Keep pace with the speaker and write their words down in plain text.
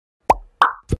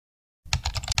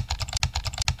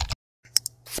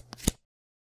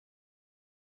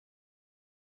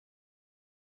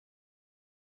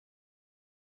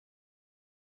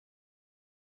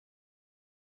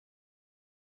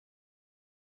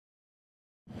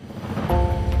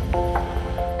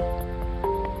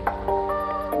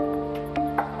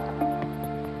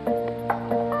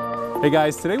Hey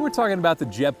guys, today we're talking about the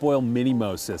Jetboil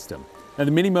MiniMo system. Now the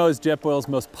MiniMo is Jetboil's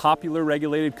most popular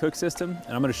regulated cook system,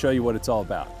 and I'm going to show you what it's all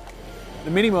about.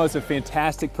 The MiniMo is a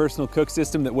fantastic personal cook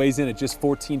system that weighs in at just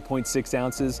 14.6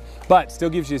 ounces, but still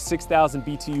gives you a 6,000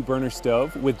 BTU burner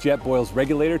stove with Jetboil's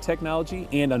regulator technology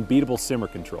and unbeatable simmer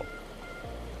control.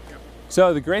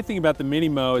 So the great thing about the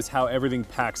MiniMo is how everything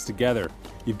packs together.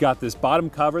 You've got this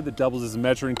bottom cover that doubles as a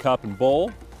measuring cup and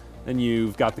bowl. Then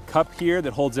you've got the cup here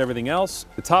that holds everything else.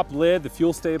 The top lid, the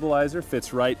fuel stabilizer,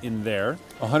 fits right in there.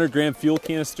 A 100-gram fuel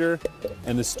canister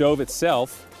and the stove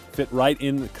itself fit right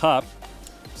in the cup.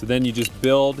 So then you just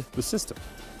build the system.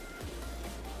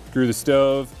 Screw the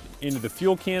stove into the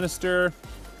fuel canister.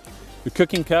 The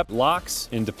cooking cup locks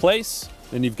into place.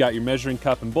 Then you've got your measuring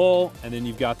cup and bowl, and then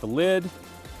you've got the lid.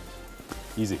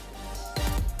 Easy.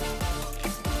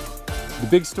 The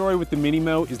big story with the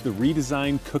MiniMo is the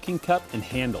redesigned cooking cup and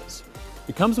handles.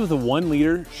 It comes with a 1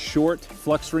 liter short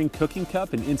flux ring cooking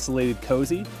cup and insulated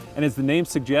cozy, and as the name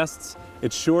suggests,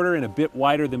 it's shorter and a bit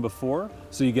wider than before,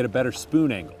 so you get a better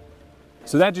spoon angle.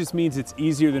 So that just means it's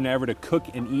easier than ever to cook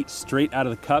and eat straight out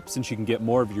of the cup since you can get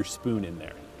more of your spoon in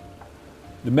there.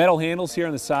 The metal handles here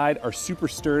on the side are super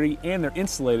sturdy and they're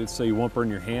insulated so you won't burn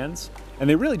your hands, and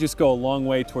they really just go a long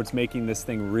way towards making this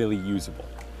thing really usable.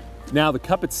 Now the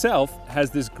cup itself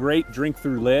has this great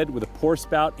drink-through lid with a pour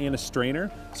spout and a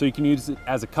strainer, so you can use it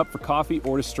as a cup for coffee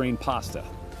or to strain pasta.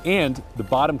 And the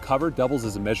bottom cover doubles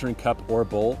as a measuring cup or a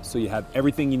bowl, so you have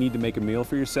everything you need to make a meal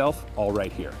for yourself all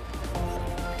right here.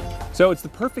 So it's the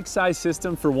perfect size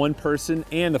system for one person,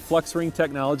 and the flux ring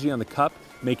technology on the cup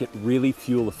make it really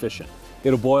fuel efficient.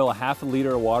 It'll boil a half a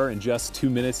liter of water in just 2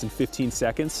 minutes and 15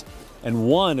 seconds, and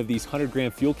one of these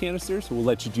 100-gram fuel canisters will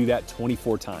let you do that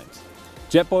 24 times.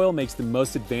 Jetboil makes the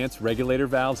most advanced regulator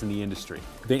valves in the industry.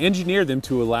 They engineered them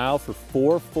to allow for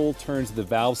 4 full turns of the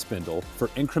valve spindle for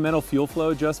incremental fuel flow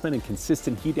adjustment and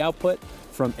consistent heat output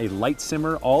from a light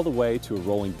simmer all the way to a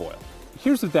rolling boil.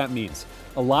 Here's what that means.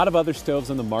 A lot of other stoves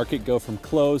on the market go from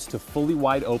closed to fully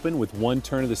wide open with 1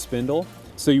 turn of the spindle,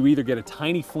 so you either get a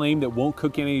tiny flame that won't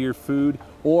cook any of your food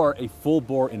or a full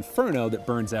bore inferno that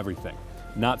burns everything.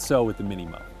 Not so with the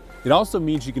MiniMo. It also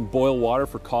means you can boil water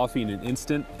for coffee in an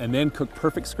instant and then cook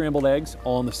perfect scrambled eggs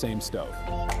all on the same stove.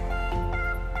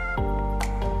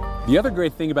 The other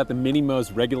great thing about the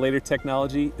MiniMo's regulator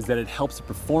technology is that it helps it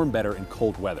perform better in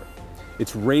cold weather.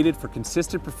 It's rated for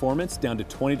consistent performance down to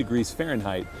 20 degrees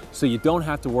Fahrenheit, so you don't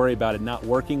have to worry about it not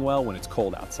working well when it's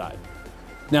cold outside.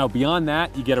 Now beyond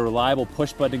that, you get a reliable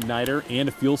push-button igniter and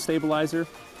a fuel stabilizer,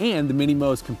 and the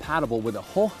MiniMo is compatible with a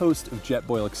whole host of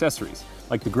Jetboil accessories,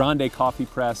 like the Grande coffee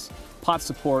press, pot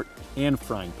support, and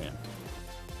frying pan.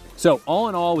 So all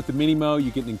in all, with the MiniMo,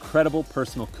 you get an incredible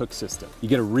personal cook system. You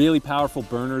get a really powerful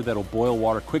burner that'll boil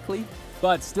water quickly,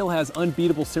 but still has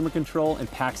unbeatable simmer control and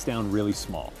packs down really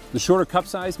small. The shorter cup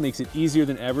size makes it easier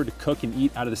than ever to cook and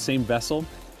eat out of the same vessel,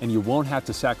 and you won't have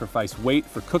to sacrifice weight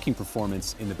for cooking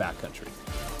performance in the backcountry.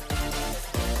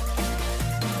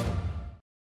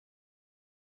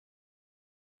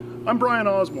 I'm Brian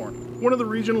Osborne, one of the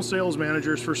regional sales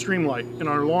managers for Streamlight in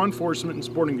our law enforcement and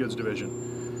sporting goods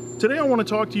division. Today I want to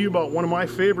talk to you about one of my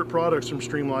favorite products from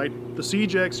Streamlight, the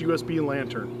CJX USB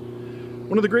Lantern.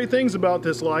 One of the great things about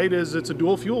this light is it's a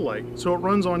dual fuel light, so it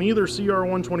runs on either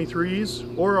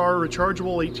CR123s or our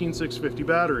rechargeable 18650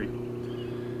 battery.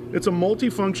 It's a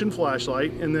multi-function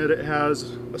flashlight in that it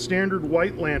has a standard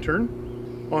white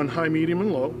lantern on high, medium,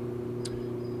 and low.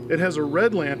 It has a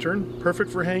red lantern,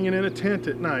 perfect for hanging in a tent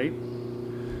at night.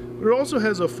 But it also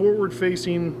has a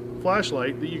forward-facing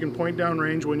flashlight that you can point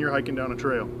downrange when you're hiking down a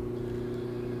trail.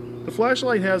 The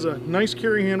flashlight has a nice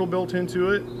carry handle built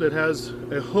into it that has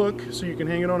a hook so you can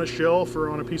hang it on a shelf or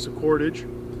on a piece of cordage.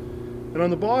 And on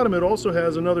the bottom it also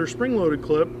has another spring-loaded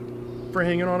clip for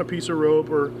hanging on a piece of rope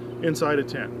or inside a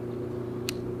tent.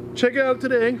 Check it out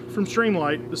today from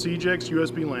Streamlight, the CJX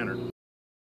USB Lantern.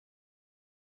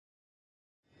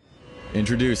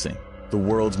 Introducing the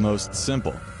world's most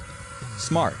simple,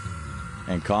 smart,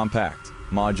 and compact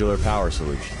modular power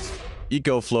solutions,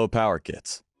 Ecoflow Power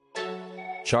Kits.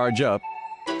 Charge up,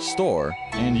 store,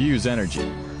 and use energy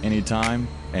anytime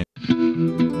and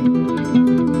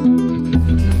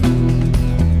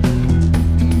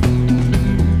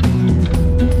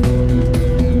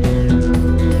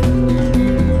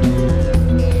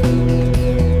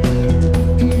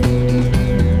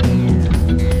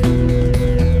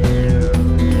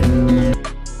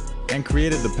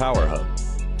created the Power Hub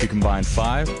to combine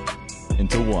 5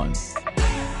 into 1.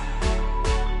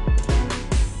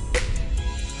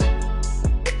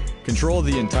 Control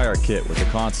the entire kit with a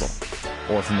console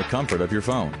or from the comfort of your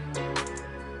phone.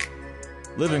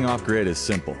 Living off-grid is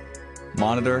simple.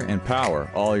 monitor, and power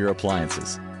all your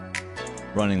appliances.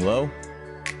 Running low?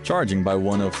 Charging by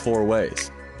one of 4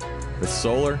 ways. With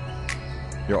solar,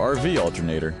 your RV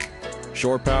alternator,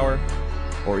 shore power,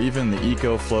 or even the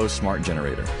Ecoflow smart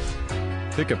generator.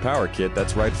 Pick a power kit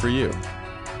that's right for you.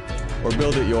 Or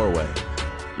build it your way.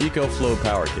 Ecoflow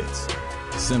power kits.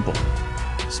 Simple,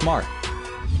 smart,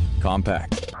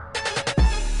 compact.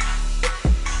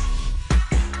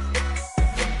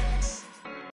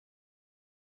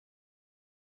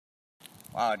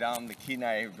 Wow, down the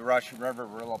Kenai, the Russian River,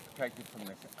 we're a little protected from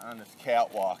this, on this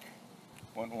catwalk.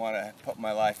 Wouldn't want to put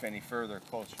my life any further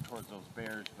closer towards those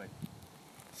bears, but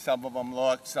some of them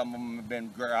look, some of them have been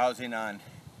browsing on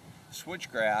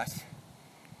switchgrass.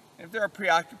 If they're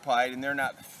preoccupied and they're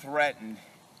not threatened,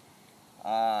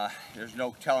 there's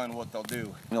no telling what they'll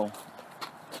do.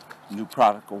 New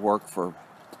product will work for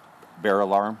bear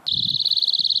alarm.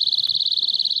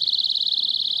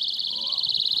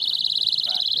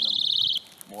 Cracking them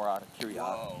More out of curiosity.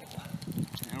 Whoa.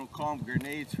 They don't call them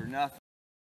grenades for nothing.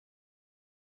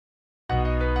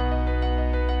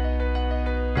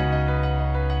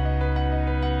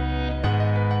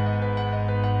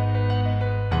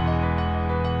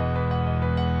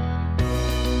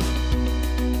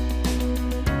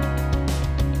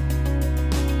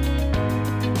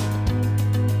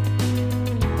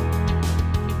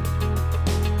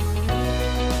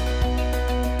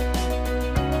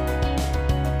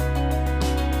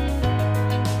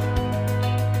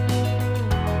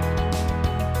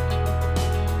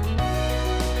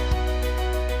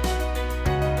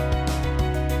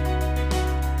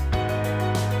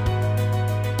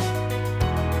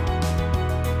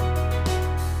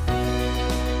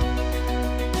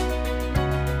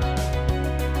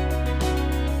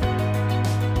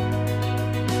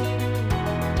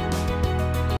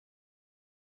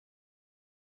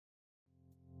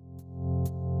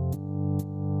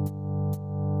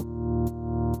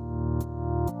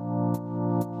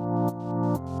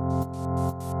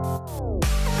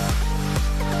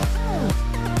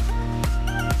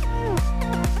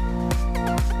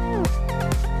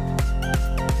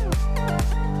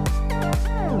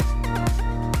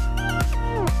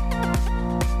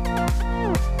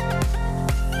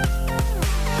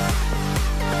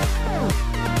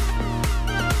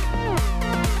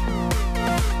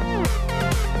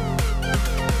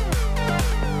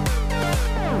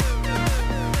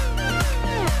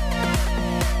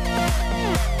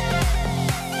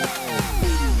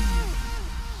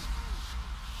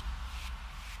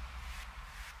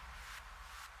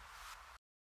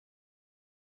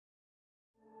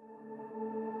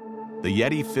 The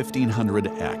Yeti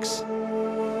 1500X.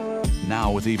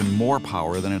 Now with even more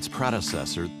power than its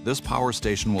predecessor, this power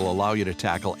station will allow you to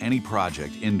tackle any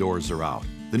project indoors or out.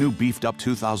 The new beefed up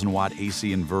 2000 watt AC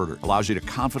inverter allows you to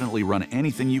confidently run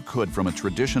anything you could from a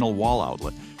traditional wall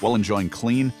outlet while enjoying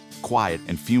clean, quiet,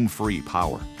 and fume-free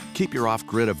power. Keep your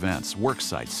off-grid events, work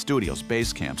sites, studios,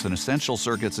 base camps, and essential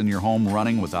circuits in your home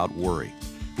running without worry.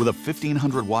 With a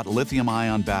 1500 watt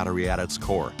lithium-ion battery at its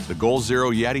core, the Goal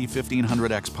Zero Yeti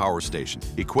 1500X power station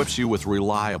equips you with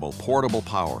reliable, portable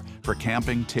power for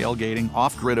camping, tailgating,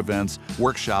 off-grid events,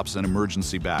 workshops, and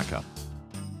emergency backup.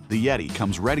 The Yeti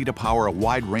comes ready to power a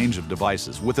wide range of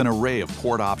devices with an array of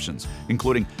port options,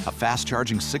 including a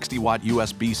fast-charging 60-watt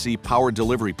USB-C power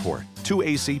delivery port, 2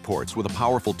 AC ports with a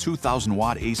powerful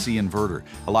 2000-watt AC inverter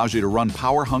allows you to run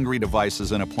power-hungry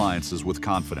devices and appliances with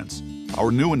confidence.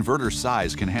 Our new inverter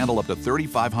size can handle up to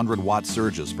 3,500-watt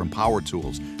surges from power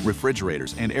tools,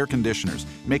 refrigerators, and air conditioners,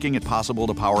 making it possible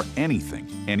to power anything,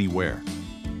 anywhere.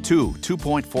 2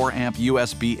 2.4-amp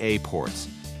USB-A ports,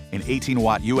 an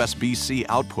 18-watt USB-C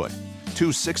output, 2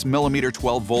 6mm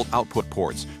 12-volt output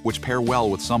ports, which pair well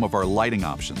with some of our lighting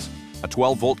options, a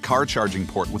 12-volt car charging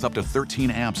port with up to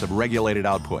 13 amps of regulated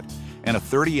output, and a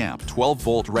 30-amp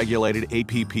 12-volt regulated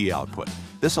APP output.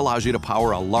 This allows you to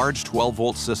power a large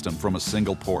 12-volt system from a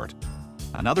single port.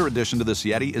 Another addition to this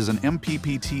Yeti is an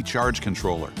MPPT charge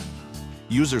controller.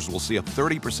 Users will see a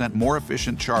 30% more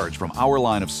efficient charge from our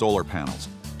line of solar panels.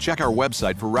 Check our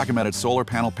website for recommended solar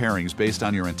panel pairings based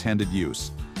on your intended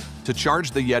use. To charge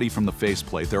the Yeti from the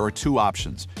faceplate, there are 2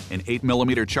 options: an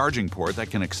 8mm charging port that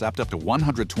can accept up to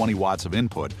 120 watts of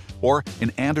input, or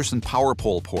an Anderson power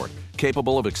pole port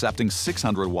capable of accepting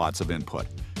 600 watts of input.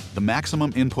 The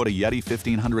maximum input a Yeti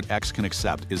 1500X can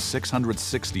accept is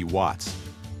 660 watts.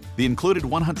 The included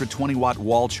 120-watt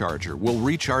wall charger will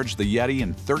recharge the Yeti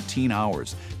in 13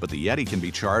 hours, but the Yeti can be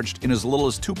charged in as little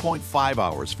as 2.5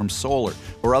 hours from solar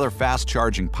or other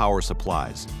fast-charging power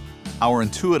supplies. Our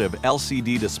intuitive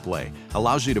LCD display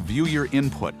allows you to view your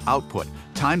input, output,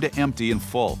 time to empty and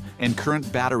full, and current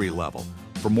battery level.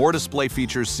 For more display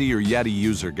features, see your Yeti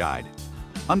user guide.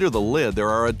 Under the lid, there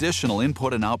are additional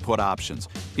input and output options,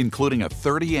 including a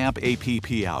 30-amp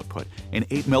APP output, an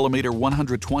 8mm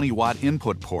 120-watt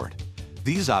input port.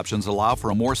 These options allow for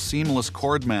a more seamless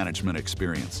cord management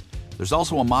experience. There's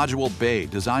also a module bay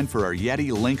designed for our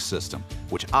Yeti Link system,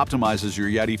 which optimizes your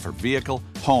Yeti for vehicle,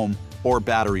 home, or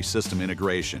battery system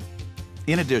integration.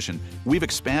 In addition, we've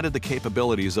expanded the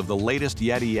capabilities of the latest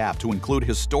Yeti app to include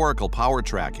historical power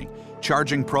tracking,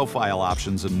 charging profile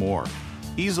options, and more.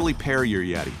 Easily pair your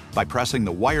Yeti by pressing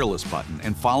the wireless button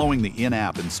and following the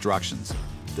in-app instructions.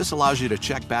 This allows you to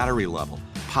check battery level,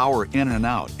 power in and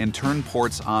out, and turn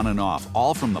ports on and off,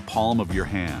 all from the palm of your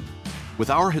hand. With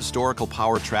our historical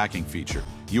power tracking feature,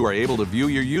 you are able to view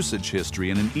your usage history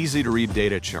in an easy-to-read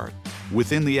data chart.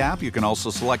 Within the app, you can also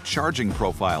select charging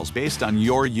profiles based on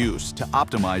your use to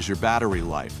optimize your battery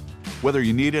life. Whether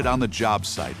you need it on the job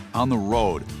site, on the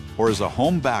road, or as a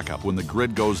home backup when the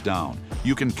grid goes down,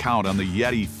 you can count on the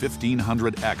Yeti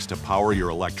 1500X to power your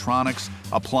electronics,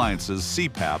 appliances,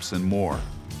 CPAPs, and more.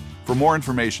 For more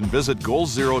information, visit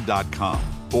goalzero.com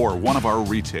or one of our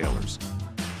retailers.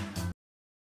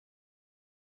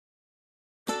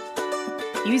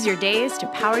 Use your days to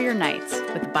power your nights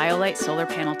with Biolite Solar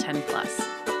Panel 10 Plus.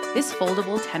 This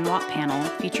foldable 10-watt panel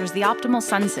features the optimal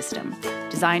sun system,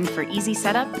 designed for easy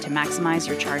setup to maximize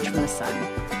your charge from the sun.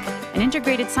 An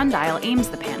integrated sundial aims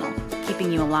the panel,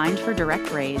 keeping you aligned for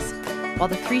direct rays, while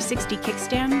the 360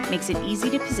 kickstand makes it easy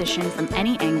to position from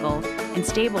any angle and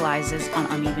stabilizes on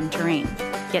uneven terrain.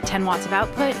 Get 10 watts of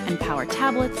output and power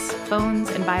tablets, phones,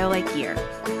 and Biolite gear.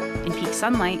 In peak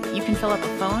sunlight, you can fill up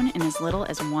a phone in as little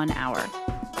as 1 hour.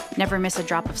 Never miss a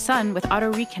drop of sun with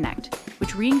Auto Reconnect,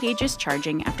 which re-engages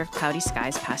charging after cloudy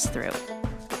skies pass through.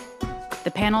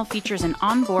 The panel features an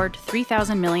onboard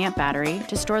 3000 milliamp battery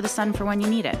to store the sun for when you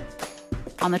need it.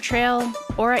 On the trail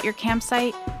or at your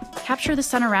campsite, capture the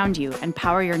sun around you and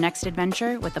power your next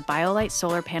adventure with the Biolite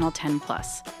Solar Panel 10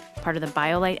 Plus, part of the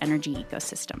Biolite energy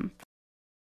ecosystem.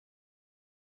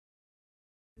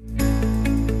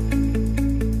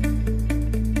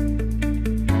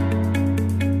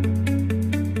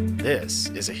 This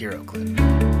is a HEROCLIP.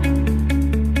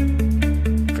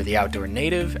 For the outdoor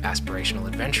native, aspirational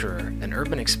adventurer, and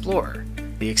urban explorer,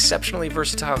 the exceptionally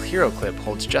versatile HEROCLIP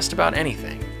holds just about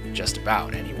anything, just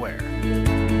about anywhere.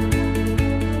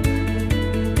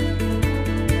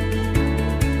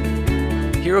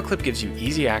 HEROCLIP gives you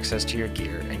easy access to your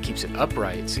gear and keeps it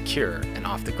upright, secure, and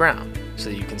off the ground, so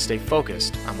that you can stay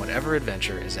focused on whatever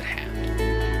adventure is at hand.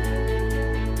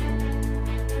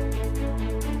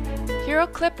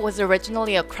 HEROCLIP was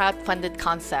originally a crowd-funded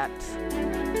concept.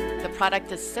 The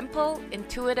product is simple,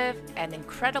 intuitive, and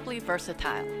incredibly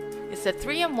versatile. It's a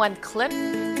 3-in-1 clip,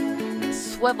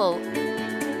 swivel,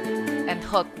 and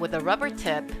hook with a rubber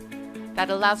tip that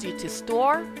allows you to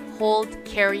store, hold,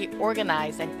 carry,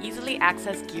 organize, and easily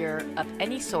access gear of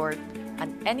any sort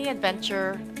on any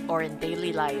adventure or in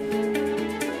daily life.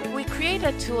 We create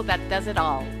a tool that does it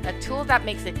all, a tool that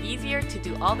makes it easier to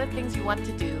do all the things you want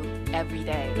to do every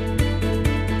day.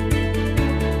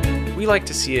 We like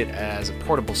to see it as a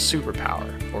portable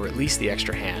superpower, or at least the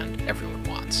extra hand everyone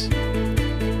wants.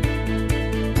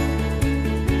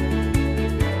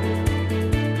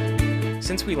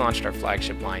 Since we launched our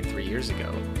flagship line 3 years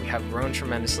ago, we have grown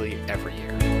tremendously every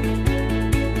year.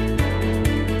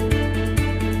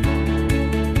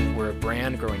 We're a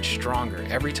brand growing stronger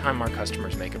every time our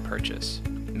customers make a purchase.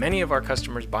 Many of our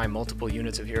customers buy multiple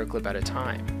units of HEROCLIP at a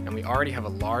time, and we already have a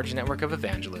large network of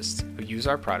evangelists who use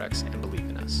our products and believe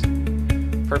in us.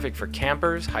 Perfect for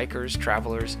campers, hikers,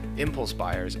 travelers, impulse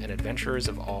buyers, and adventurers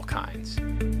of all kinds.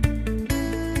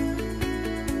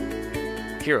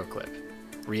 HEROCLIP.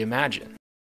 Reimagine.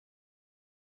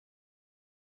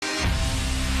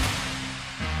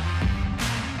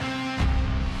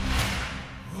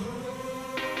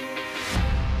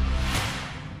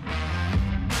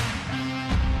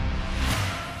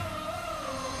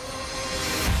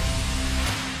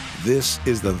 This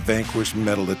is the Vanquish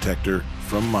metal detector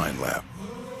from Minelab.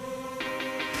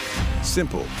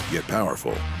 Simple yet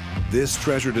powerful, this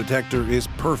treasure detector is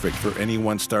perfect for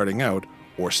anyone starting out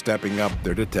or stepping up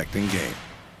their detecting game.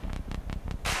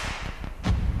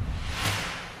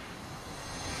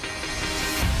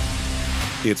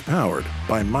 It's powered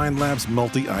by Minelab's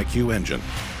multi-IQ engine,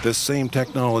 the same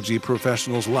technology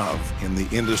professionals love in the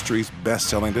industry's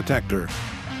best-selling detector,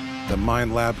 the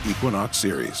Minelab Equinox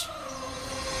series.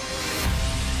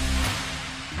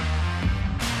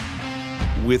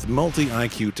 With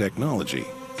multi-IQ technology,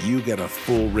 you get a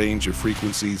full range of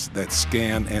frequencies that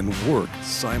scan and work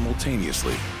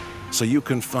simultaneously, so you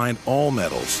can find all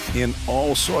metals in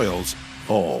all soils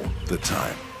all the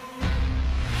time.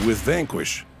 With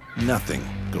Vanquish, nothing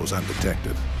goes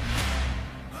undetected.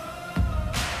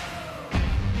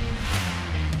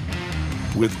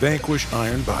 With Vanquish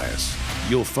iron bias,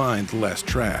 you'll find less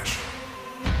trash.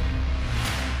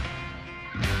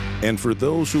 And for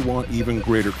those who want even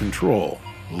greater control,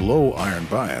 low iron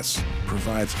bias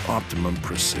provides optimum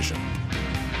precision.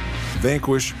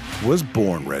 Vanquish was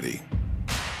born ready.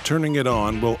 Turning it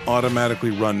on will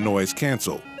automatically run noise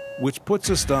cancel, which puts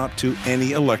a stop to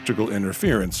any electrical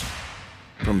interference,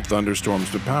 from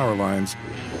thunderstorms to power lines,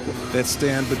 that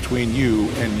stand between you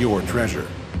and your treasure.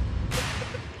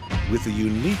 With a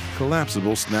unique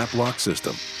collapsible snap lock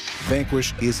system,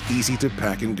 Vanquish is easy to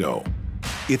pack and go.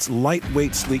 Its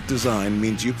lightweight, sleek design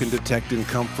means you can detect in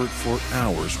comfort for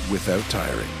hours without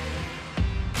tiring.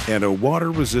 And a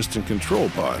water-resistant control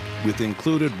pod with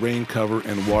included rain cover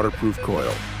and waterproof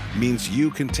coil means you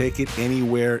can take it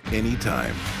anywhere,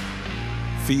 anytime.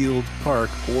 Field, park,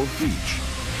 or beach.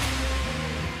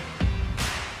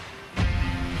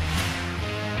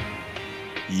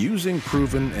 Using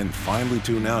proven and finely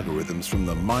tuned algorithms from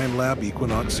the Minelab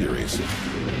Equinox series,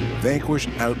 Vanquish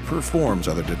outperforms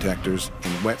other detectors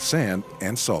in wet sand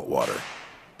and salt water.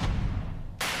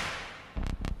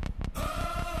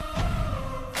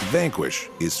 Vanquish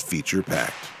is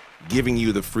feature-packed, giving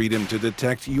you the freedom to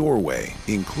detect your way,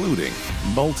 including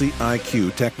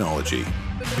multi-IQ technology,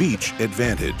 beach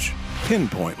advantage,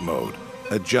 pinpoint mode,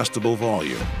 adjustable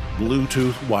volume,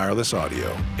 Bluetooth wireless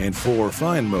audio, and 4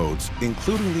 fine modes,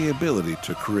 including the ability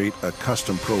to create a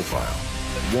custom profile,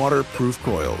 waterproof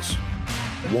coils,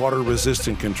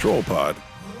 water-resistant control pod,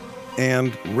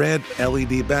 and red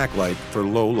LED backlight for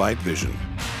low light vision.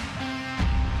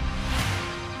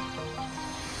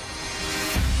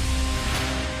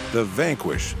 The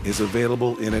Vanquish is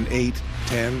available in an 8,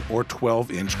 10, or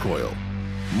 12-inch coil.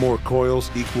 More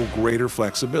coils equal greater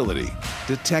flexibility,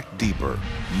 detect deeper,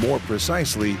 more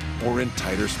precisely, or in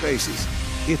tighter spaces.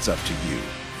 It's up to you.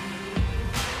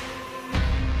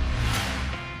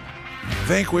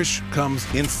 Vanquish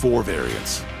comes in 4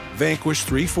 variants: Vanquish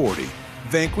 340,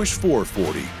 Vanquish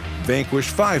 440, Vanquish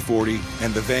 540,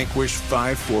 and the Vanquish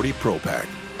 540 Pro Pack.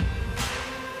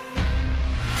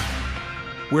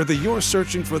 Whether you're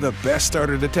searching for the best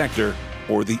starter detector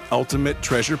or the ultimate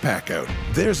treasure pack-out,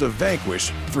 there's a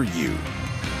Vanquish for you.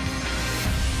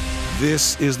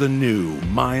 This is the new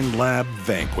Minelab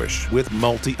Vanquish with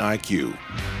multi-IQ.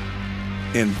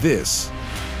 And this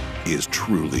is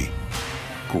truly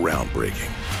groundbreaking.